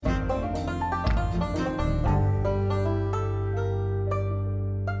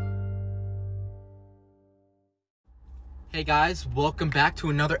Hey guys, welcome back to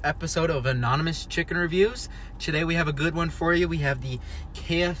another episode of Anonymous Chicken Reviews. Today we have a good one for you. We have the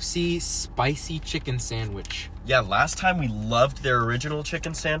KFC Spicy Chicken Sandwich. Yeah, last time we loved their original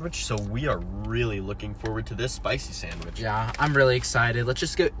chicken sandwich, so we are really looking forward to this spicy sandwich. Yeah, I'm really excited. Let's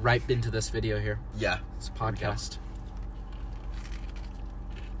just get right into this video here. Yeah. It's a podcast.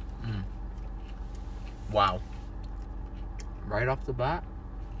 Wow. Right off the bat,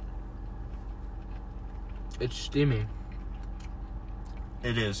 it's steaming.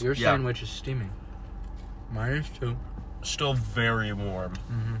 It is. Your yeah. sandwich is steaming. Mine is too. Still very warm.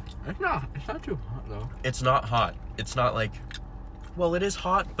 It's not too hot though. It's not hot. It's not like... Well, it is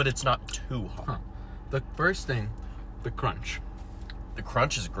hot, but it's not too hot. Huh. The first thing, the crunch. The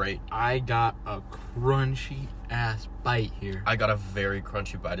crunch is great. I got a crunchy ass bite here. I got a very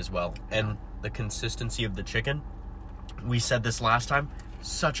crunchy bite as well. And the consistency of the chicken, we said this last time,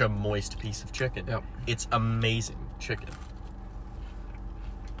 such a moist piece of chicken. Yep. It's amazing chicken.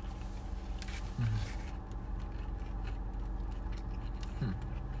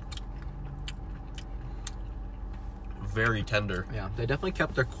 Very tender. Yeah, they definitely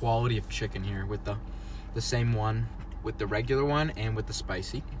kept their quality of chicken here with the same one, with the regular one and with the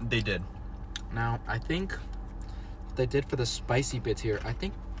spicy. They did. Now, I think what they did for the spicy bits here, I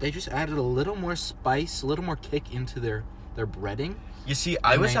think they just added a little more spice, a little more kick into their breading. You see,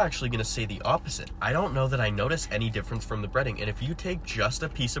 I was actually going to say the opposite. I don't know that I notice any difference from the breading. And if you take just a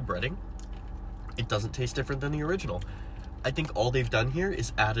piece of breading, it doesn't taste different than the original. I think all they've done here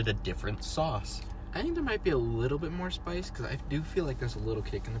is added a different sauce. I think there might be a little bit more spice, because I do feel like there's a little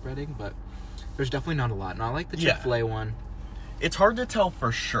kick in the breading, but there's definitely not a lot. And I like the Chick-fil-A one. It's hard to tell for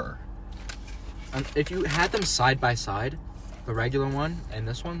sure. And if you had them side by side, the regular one and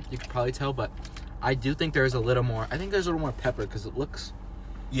this one, you could probably tell, but I do think there's a little more. I think there's a little more pepper, because it looks...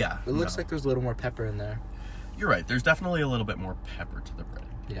 Yeah. It looks like there's a little more pepper in there. You're right. There's definitely a little bit more pepper to the breading.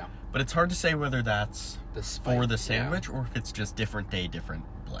 Yeah. But it's hard to say whether that's for the sandwich or if it's just different day, different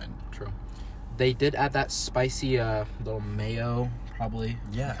blend. True. They did add that spicy little mayo, probably,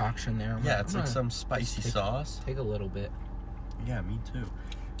 concoction there. Yeah, it's like some spicy sauce. Take a little bit. Yeah, me too.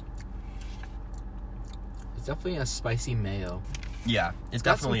 It's definitely a spicy mayo. Yeah, It's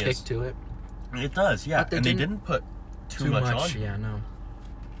got some kick to it. It does, yeah. And they didn't put too much on. Yeah, no.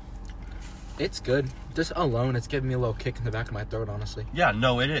 It's good. Just alone, it's giving me a little kick in the back of my throat, honestly. Yeah,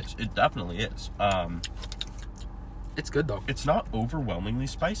 no, it is. It definitely is. It's good, though. It's not overwhelmingly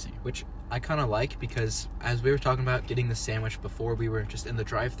spicy. Which I kind of like, because as we were talking about getting the sandwich before, we were just in the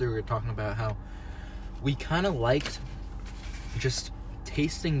drive-thru, we were talking about how we kind of liked just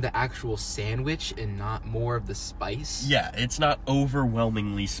tasting the actual sandwich and not more of the spice. Yeah, it's not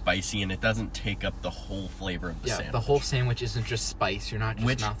overwhelmingly spicy, and it doesn't take up the whole flavor of the sandwich. Yeah, the whole sandwich isn't just spice. You're not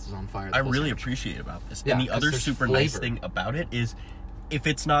just mouth is on fire. I really appreciate about this. Yeah, and the other super flavor. nice thing about it is, if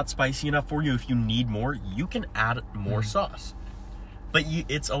it's not spicy enough for you, if you need more, you can add more sauce. But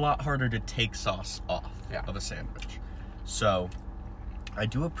it's a lot harder to take sauce off of a sandwich. So, I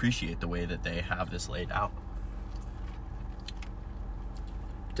do appreciate the way that they have this laid out.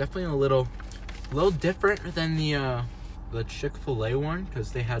 Definitely a little different than the Chick-fil-A one,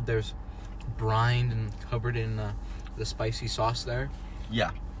 because they had theirs brined and covered in the spicy sauce there.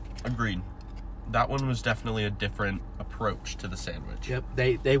 Yeah, agreed. That one was definitely a different approach to the sandwich. Yep,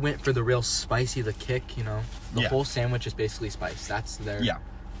 they went for the real spicy, the kick, you know. The whole sandwich is basically spice. That's their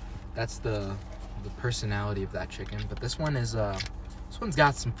that's the personality of that chicken. But this one's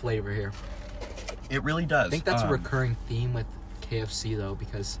got some flavor here. It really does. I think that's a recurring theme with KFC though,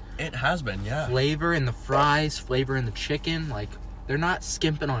 because it has been, flavor in the fries, flavor in the chicken, like they're not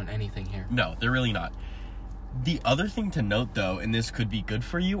skimping on anything here. No, they're really not. The other thing to note, though, and this could be good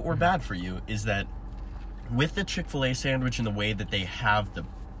for you or bad for you, is that with the Chick-fil-A sandwich and the way that they have the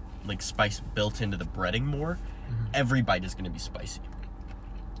spice built into the breading more, every bite is going to be spicy.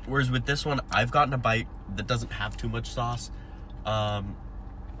 Whereas with this one, I've gotten a bite that doesn't have too much sauce, and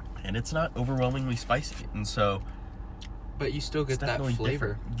it's not overwhelmingly spicy, and so... But you still get that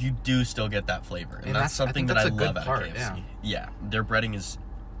flavor. Different. You do still get that flavor, and that's something that I love out of KFC. Yeah, their breading is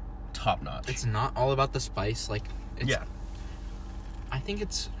top notch. It's not all about the spice, I think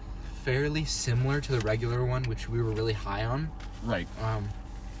it's fairly similar to the regular one, which we were really high on. Right.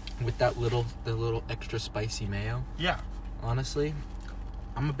 With the little extra spicy mayo. Yeah. Honestly,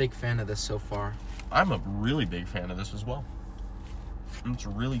 I'm a big fan of this so far. I'm a really big fan of this as well. It's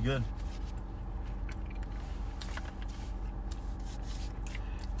really good.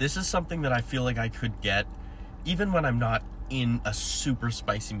 This is something that I feel like I could get even when I'm not in a super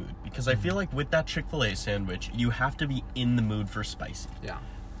spicy mood, because I feel like with that Chick-fil-A sandwich, you have to be in the mood for spicy. Yeah.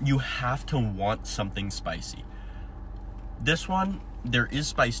 You have to want something spicy. This one, there is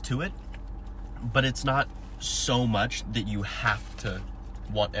spice to it, but it's not so much that you have to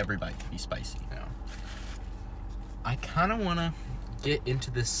want every bite to be spicy. Yeah. I kind of want to get into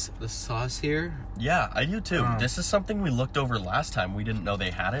the sauce here. Yeah, I do too. Um, This is something we looked over last time. We didn't know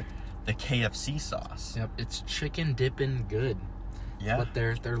they had it. The KFC sauce. Yep, it's chicken dipping good. Yeah. What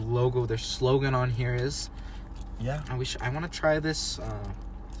their logo, their slogan on here is. Yeah. I want to try this.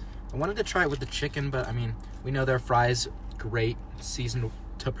 I wanted to try it with the chicken, but I mean, we know their fries great, seasoned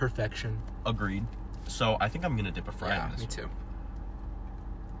to perfection. Agreed. So I think I'm gonna dip a fry in this. me one. too.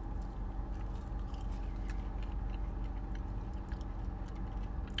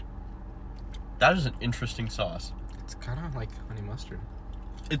 That is an interesting sauce. It's kind of like honey mustard,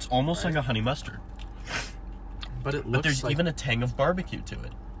 It's almost Right. like a honey mustard, but it looks but there's like even a tang of barbecue to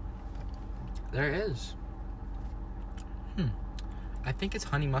it. there is. I think it's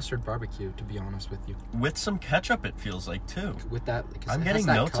honey mustard barbecue, to be honest with you. With some ketchup, it feels like too. With that, I'm getting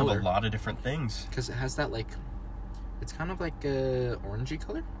notes of a lot of different things. because it has that like, it's kind of like a orangey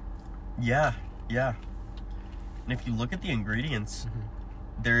color. Yeah, yeah. And if you look at the ingredients,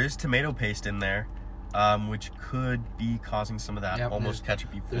 there is tomato paste in there, which could be causing some of that Yep, almost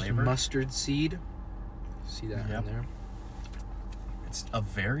ketchupy There's flavor. mustard seed. See that Yep. in there?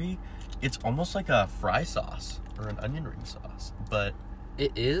 It's almost like a fry sauce or an onion ring sauce, but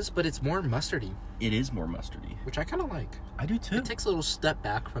It is, but it's more mustardy, it is more mustardy. which I kind of like. I do too. It takes a little step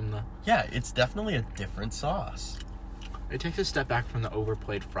back from the. Yeah, it's definitely a different sauce. It takes a step back from the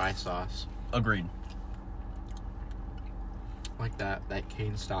overplayed fry sauce, Agreed. like that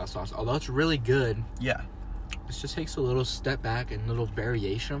cane style sauce. Although it's really good, Yeah, it just takes a little step back and little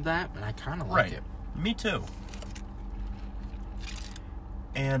variation of that, and I kind of like right. it. Me too.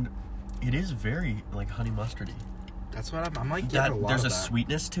 And it is very like honey mustardy. That's what I'm like. Getting a lot There's of a that.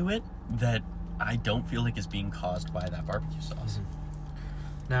 sweetness to it that I don't feel like is being caused by that barbecue sauce.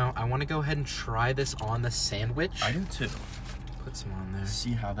 Now I want to go ahead and try this on the sandwich. I do too. Put some on there.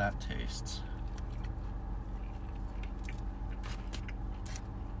 See how that tastes.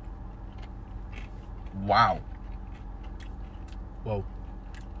 Wow. Whoa.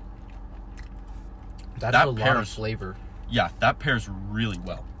 That That has a lot of pairs- flavor. Yeah, that pairs really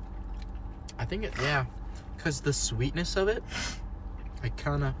well. I think because the sweetness of it, it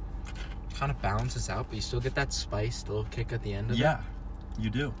kind of balances out, but you still get that spice, the little kick at the end of it. Yeah, you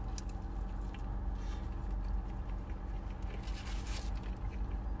do.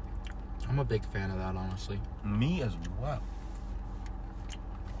 I'm a big fan of that, honestly. Me as well.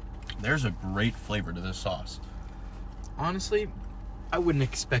 There's a great flavor to this sauce. Honestly, I wouldn't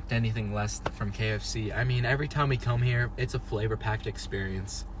expect anything less from KFC. I mean, every time we come here, it's a flavor-packed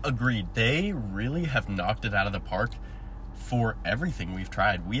experience. Agreed. They really have knocked it out of the park for everything we've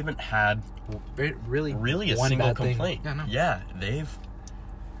tried. We haven't had Really a one single bad thing. complaint. Yeah, no. Yeah,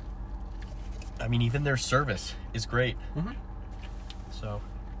 I mean, even their service is great. Mhm. So,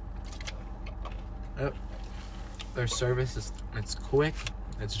 Their service it's quick.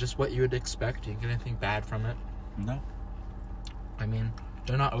 It's just what you would expect. You don't get anything bad from it. no. I mean,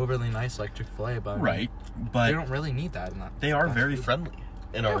 they're not overly nice like Chick-fil-A, but I mean, Right, they but don't really need that in that. they are fast very food. friendly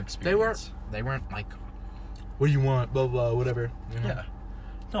in our experience. They weren't like, what do you want? Blah blah whatever. You know? Yeah.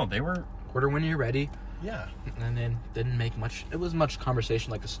 No, they were. Order when you're ready, Yeah. and then didn't make much. It was much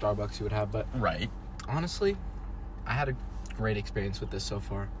conversation like a Starbucks you would have, but Right. honestly, I had a great experience with this so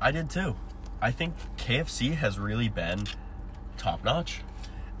far. I did too. I think KFC has really been top notch.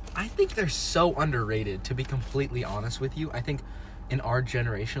 I think they're so underrated, to be completely honest with you. I think in our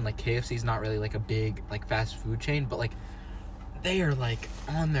generation, like, KFC's not really like a big like fast food chain, but like they are like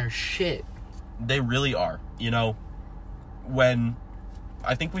on their shit. They really are. You know, when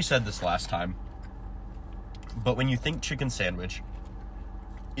I think we said this last time, but when you think chicken sandwich,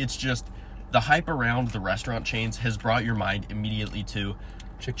 it's just the hype around the restaurant chains has brought your mind immediately to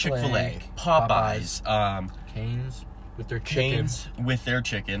Chick-fil-A, Popeyes, Canes with their chicken. chains with their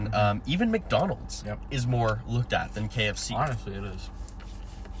chicken. Even McDonald's Yep. is more looked at than KFC. Honestly, it is.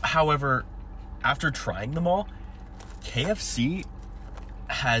 However, after trying them all, KFC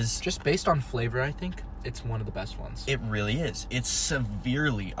has Just based on flavor, I think it's one of the best ones. it really is. It's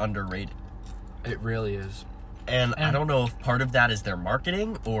severely underrated. It really is. And I And- don't know if part of that is their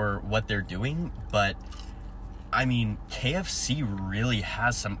marketing or what they're doing, but I mean, KFC really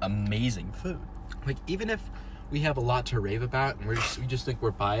has some amazing food. Like, even if we have a lot to rave about and we just think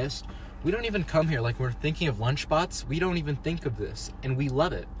we're biased, we don't even come here like we're thinking of lunch spots. We don't even think of this, and we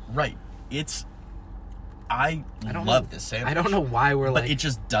love it. Right. I don't love know- this sandwich. I don't know why we're but like. it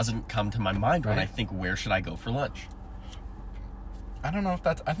just doesn't come to my mind when Right? I think, where should I go for lunch? I don't know if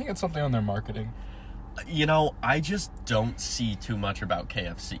that's. I think it's something on their marketing. You know, I just don't see too much about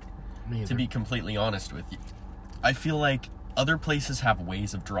KFC, Me to either. be completely honest with you. I feel like other places have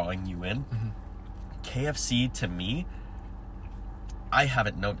ways of drawing you in. Mm-hmm. KFC, to me, I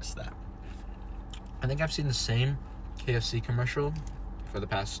haven't noticed that. I think I've seen the same KFC commercial for the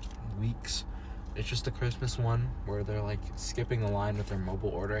past weeks. It's just a Christmas one where they're like skipping the line with their mobile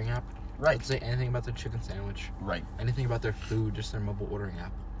ordering app. Right. Doesn't say anything about their chicken sandwich, Right. anything about their food, just their mobile ordering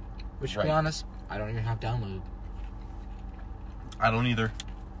app. Which, to Right. be honest, I don't even have downloaded. I don't either.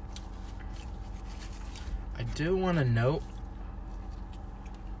 I do want to note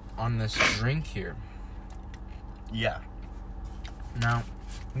on this drink here. Yeah. Now,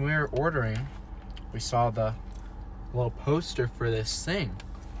 when we were ordering, we saw the little poster for this thing.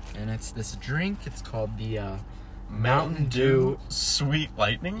 And it's this drink. It's called the Mountain Dew. Sweet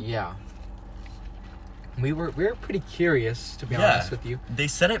Lightning? Yeah. We were pretty curious, to be Yeah. honest with you. They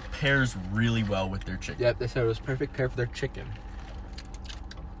said it pairs really well with their chicken. Yep, they said it was perfect pair for their chicken.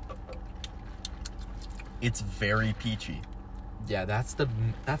 It's very peachy. Yeah, that's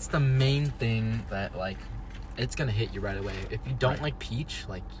the main thing that, like, it's gonna hit you right away. If you don't Right. like peach,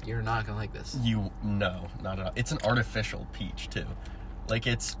 like, you're not gonna like this. No, not at all. It's an artificial peach too. Like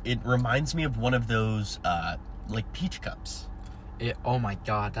it reminds me of one of those like peach cups. Oh my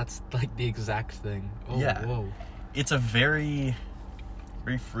god, that's like the exact thing. Oh, Yeah. whoa. It's a very,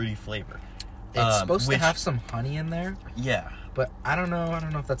 very fruity flavor. It's supposed which- to have some honey in there, Yeah. but I don't know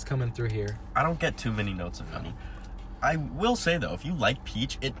if that's coming through here. I don't get too many notes of honey. I will say though, if you like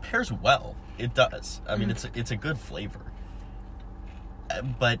peach, it pairs well. It does. I mean, it's a good flavor.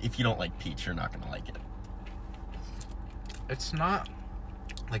 But if you don't like peach, you're not gonna like it. It's not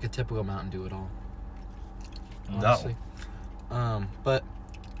like a typical Mountain Dew at all. No. Honestly. But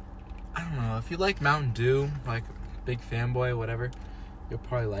I don't know, if you like Mountain Dew, like big fanboy, whatever, you'll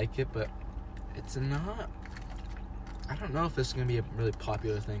probably like it, but it's not. I don't know if this is gonna be a really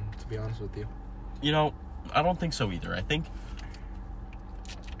popular thing, to be honest with you. You know, I don't think so either. I think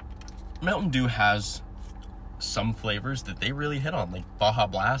Mountain Dew has some flavors that they really hit on, like Baja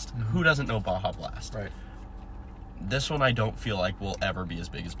Blast. Who doesn't know Baja Blast? Right. This one I don't feel like will ever be as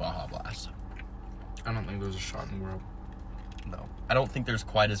big as Baja Blast. I don't think there's a shot in the world. No. I don't think there's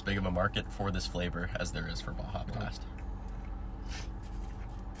quite as big of a market for this flavor as there is for Baja Blast.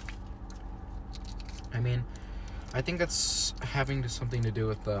 I mean, I think that's having something to do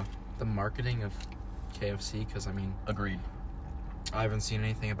with the marketing of KFC, because, I mean, Agreed. I haven't seen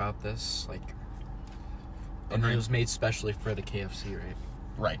anything about this, like, and Agreed. it was made specially for the KFC, right?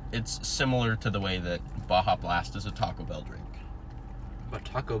 Right. It's similar to the way that Baja Blast is a Taco Bell drink. But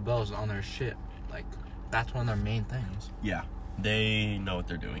Taco Bell's on their shit. Like, that's one of their main things. Yeah. They know what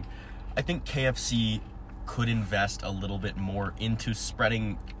they're doing. I think KFC could invest a little bit more into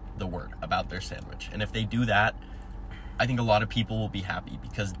spreading the word about their sandwich. And if they do that, I think a lot of people will be happy,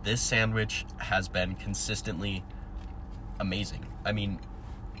 because this sandwich has been consistently amazing. I mean,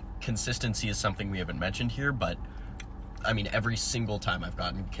 consistency is something we haven't mentioned here, but I mean, every single time I've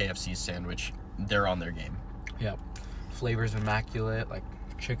gotten KFC's sandwich, they're on their game. Yep. Flavor's immaculate. Like,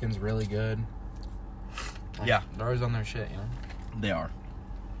 chicken's really good. Like, Yeah. They're always on their shit, you know? They are.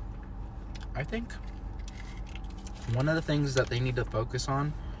 I think one of the things that they need to focus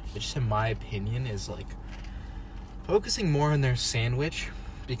on, just in my opinion, is, like, focusing more on their sandwich,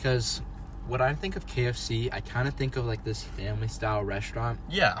 because when I think of KFC, I kind of think of, like, this family-style restaurant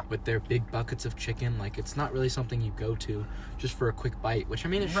Yeah. with their big buckets of chicken. Like, it's not really something you go to just for a quick bite, which, I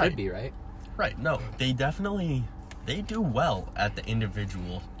mean, it Right. should be, right? Right. No, they do well at the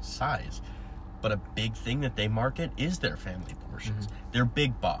individual size. But a big thing that they market is their family portions. Their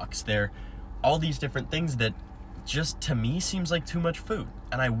big box. Their all these different things that just, to me, seems like too much food.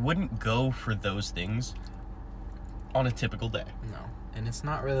 And I wouldn't go for those things on a typical day. No. And it's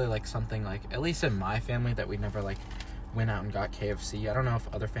not really, like, something, like, at least in my family, that we never, like, went out and got KFC. I don't know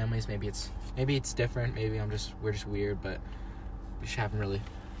if other families, maybe it's different. Maybe we're just weird, but we just haven't really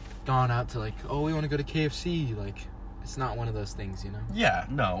gone out to, like, oh, we want to go to KFC. Like, it's not one of those things, you know? Yeah,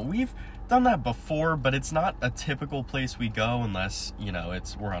 no, we've done that before, but it's not a typical place we go unless, you know,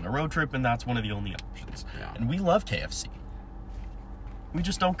 we're on a road trip and that's one of the only options. Yeah. And we love KFC. We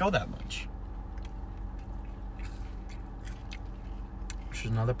just don't go that much. Which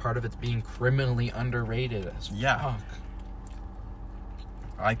is another part of it's being criminally underrated as Yeah. fuck.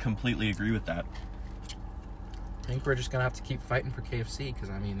 I completely agree with that. I think we're just gonna have to keep fighting for KFC, because,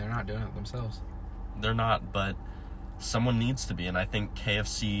 I mean, they're not doing it themselves. They're not, but someone needs to be, and I think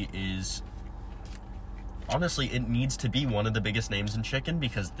KFC is... Honestly, it needs to be one of the biggest names in chicken,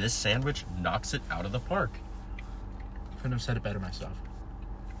 because this sandwich knocks it out of the park. Couldn't have said it better myself.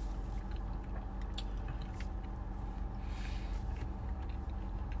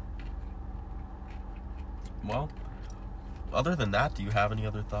 well, other than that, do you have any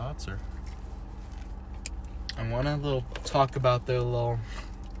other thoughts? Or I want to talk about the little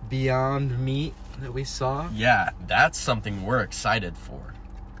Beyond Meat that we saw. Yeah, that's something we're excited for.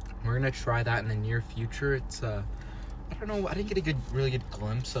 We're gonna try that in the near future. It's I don't know. I didn't get a really good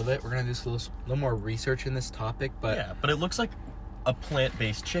glimpse of it. We're gonna do a little more research in this topic, but Yeah, but it looks like a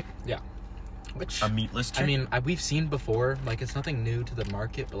plant-based chicken, which a meatless chicken. I mean, we've seen before. Like, it's nothing new to the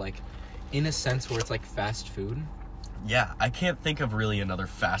market, but like in a sense where it's like fast food. Yeah, I can't think of really another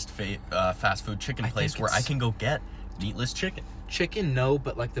fast food chicken place where I can go get meatless chicken. Chicken, no,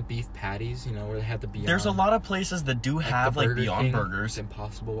 but like the beef patties, you know, where they have the Beyond. There's a lot of places that do have the like Burger Beyond King, Burgers.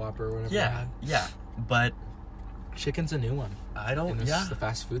 Impossible Whopper, or whatever. they Yeah, have. yeah, but Chicken's a new one. I don't. In this, Yeah, the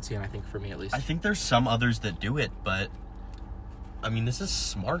fast food scene, I think, for me at least. I think there's some others that do it, but I mean, this is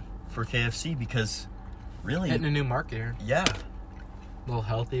smart for KFC because really, Hitting a new market here. yeah, A little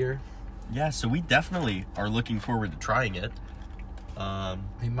healthier. yeah. So we definitely are looking forward to trying it.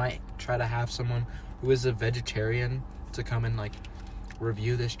 We might try to have someone who is a vegetarian to come and like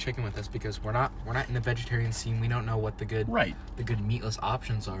review this chicken with us, because we're not in the vegetarian scene. We don't know what the good meatless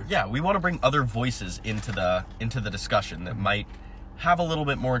options are. Yeah, we want to bring other voices into the discussion that might have a little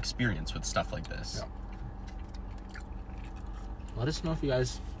bit more experience with stuff like this. Yeah. Let us know if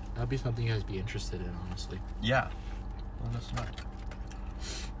that'd be something you guys be interested in, honestly. Yeah. Let us know.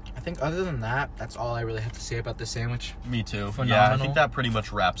 I think other than that, that's all I really have to say about this sandwich. Me too. Phenomenal. Yeah, I think that pretty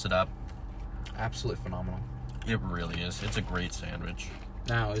much wraps it up. Absolutely phenomenal. It really is. It's a great sandwich.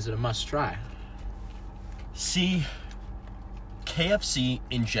 Now, is it a must try? See, KFC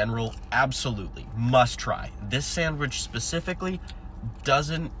in general, absolutely must try. This sandwich specifically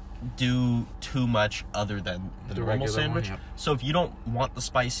doesn't do too much other than the normal regular sandwich. one, yep. So if you don't want the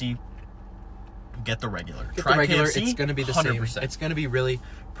spicy, get the regular. Get Try the regular. KFC, It's going to be the 100%. same. It's going to be really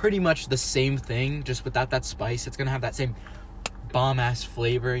pretty much the same thing, just without that spice. It's going to have that same bomb-ass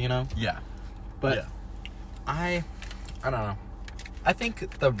flavor, you know? Yeah. But yeah. I don't know. I think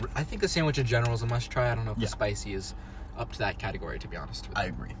the sandwich in general is a must try. I don't know if Yeah. the spicy is up to that category, to be honest with you. I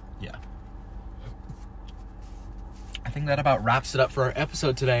agree. Yeah. I think that about wraps it up for our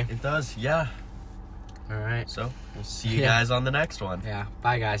episode today. It does. Yeah. All right. So we'll see you Yeah. guys on the next one. Yeah.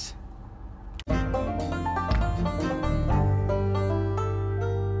 Bye, guys.